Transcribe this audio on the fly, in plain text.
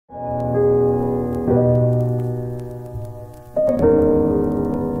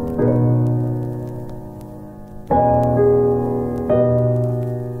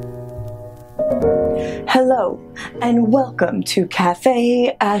and welcome to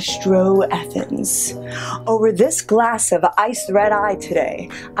Café Astroathens. Over this glass of iced red eye today,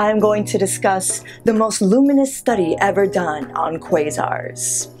 I'm going to discuss the most luminous study ever done on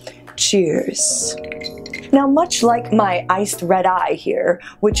quasars. Cheers. Now, much like my iced red eye here,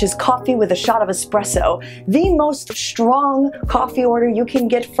 which is coffee with a shot of espresso, the most strong coffee order you can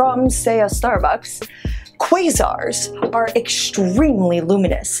get from, say, a Starbucks, quasars are extremely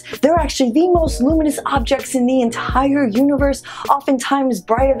luminous. They're actually the most luminous objects in the entire universe, oftentimes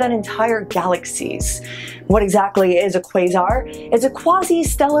brighter than entire galaxies. What exactly is a quasar? It's a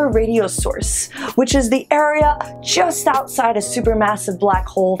quasi-stellar radio source, which is the area just outside a supermassive black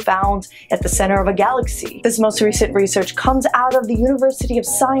hole found at the center of a galaxy. This most recent research comes out of the University of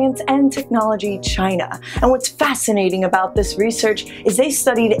Science and Technology, China. And what's fascinating about this research is they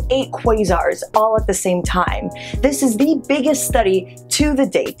studied 8 quasars all at the same time. This is the biggest study to the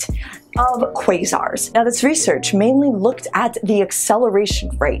date of quasars. Now, this research mainly looked at the acceleration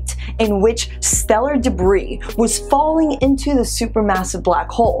rate in which stellar debris was falling into the supermassive black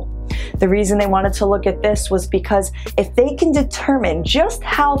hole. The reason they wanted to look at this was because if they can determine just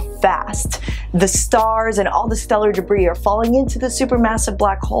how fast the stars and all the stellar debris are falling into the supermassive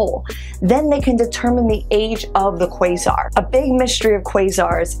black hole, then they can determine the age of the quasar. A big mystery of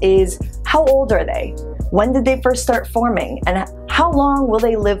quasars is how old are they? When did they first start forming? And how long will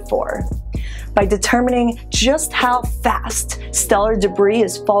they live for? By determining just how fast stellar debris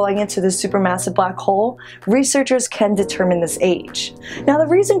is falling into the supermassive black hole, researchers can determine this age. Now, the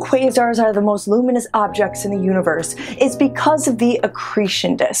reason quasars are the most luminous objects in the universe is because of the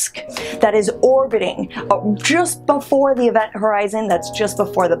accretion disk that is orbiting just before the event horizon, that's just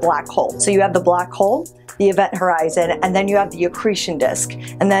before the black hole. So you have the black hole, the event horizon, and then you have the accretion disk,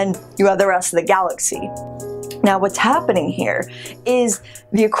 and then you have the rest of the galaxy. Now, what's happening here is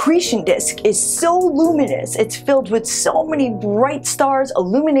the accretion disk is so luminous, it's filled with so many bright stars,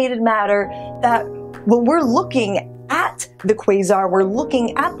 illuminated matter, that when we're looking at the quasar, we're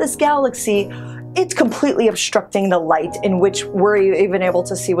looking at this galaxy, it's completely obstructing the light in which we're even able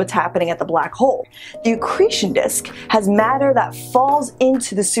to see what's happening at the black hole. The accretion disk has matter that falls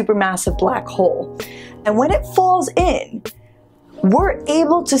into the supermassive black hole. And when it falls in, we're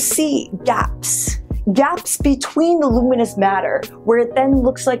able to see gaps between the luminous matter, where it then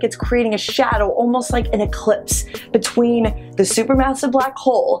looks like it's creating a shadow, almost like an eclipse between the supermassive black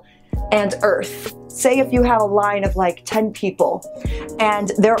hole and Earth. Say if you have a line of like 10 people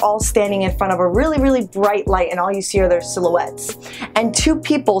and they're all standing in front of a really bright light and all you see are their silhouettes, and 2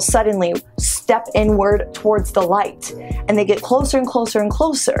 people suddenly step inward towards the light and they get closer and closer and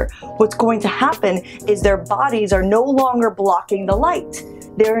closer, what's going to happen is their bodies are no longer blocking the light.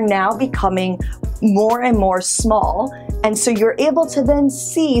 They're now becoming more and more small, and so you're able to then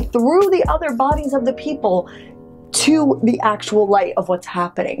see through the other bodies of the people to the actual light of what's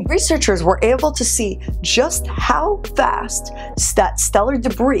happening. Researchers were able to see just how fast that stellar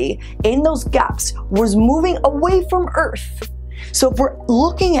debris in those gaps was moving away from Earth. So if we're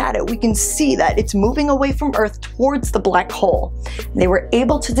looking at it, we can see that it's moving away from Earth towards the black hole. They were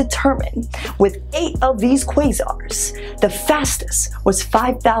able to determine with 8 of these quasars, the fastest was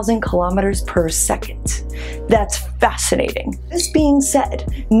 5,000 kilometers per second. That's fascinating. This being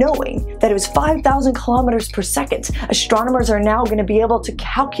said, knowing that it was 5,000 kilometers per second, astronomers are now going to be able to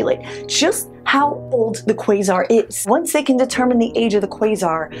calculate just how old the quasar is. Once they can determine the age of the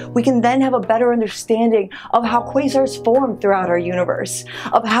quasar, we can then have a better understanding of how quasars form throughout our universe,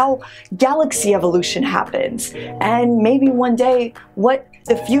 of how galaxy evolution happens, and maybe one day what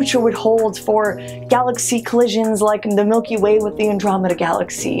the future would hold for galaxy collisions like the Milky Way with the Andromeda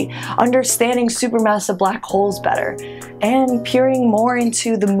galaxy, understanding supermassive black holes better, and peering more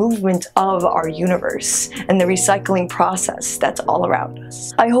into the movement of our universe and the recycling process that's all around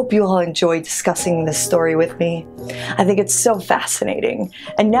us. I hope you all enjoyed discussing this story with me. I think it's so fascinating.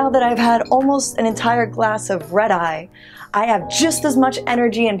 And now that I've had almost an entire glass of red eye, I have just as much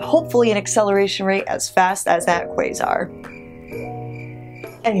energy and hopefully an acceleration rate as fast as that quasar.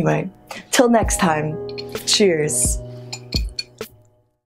 Anyway, till next time, cheers.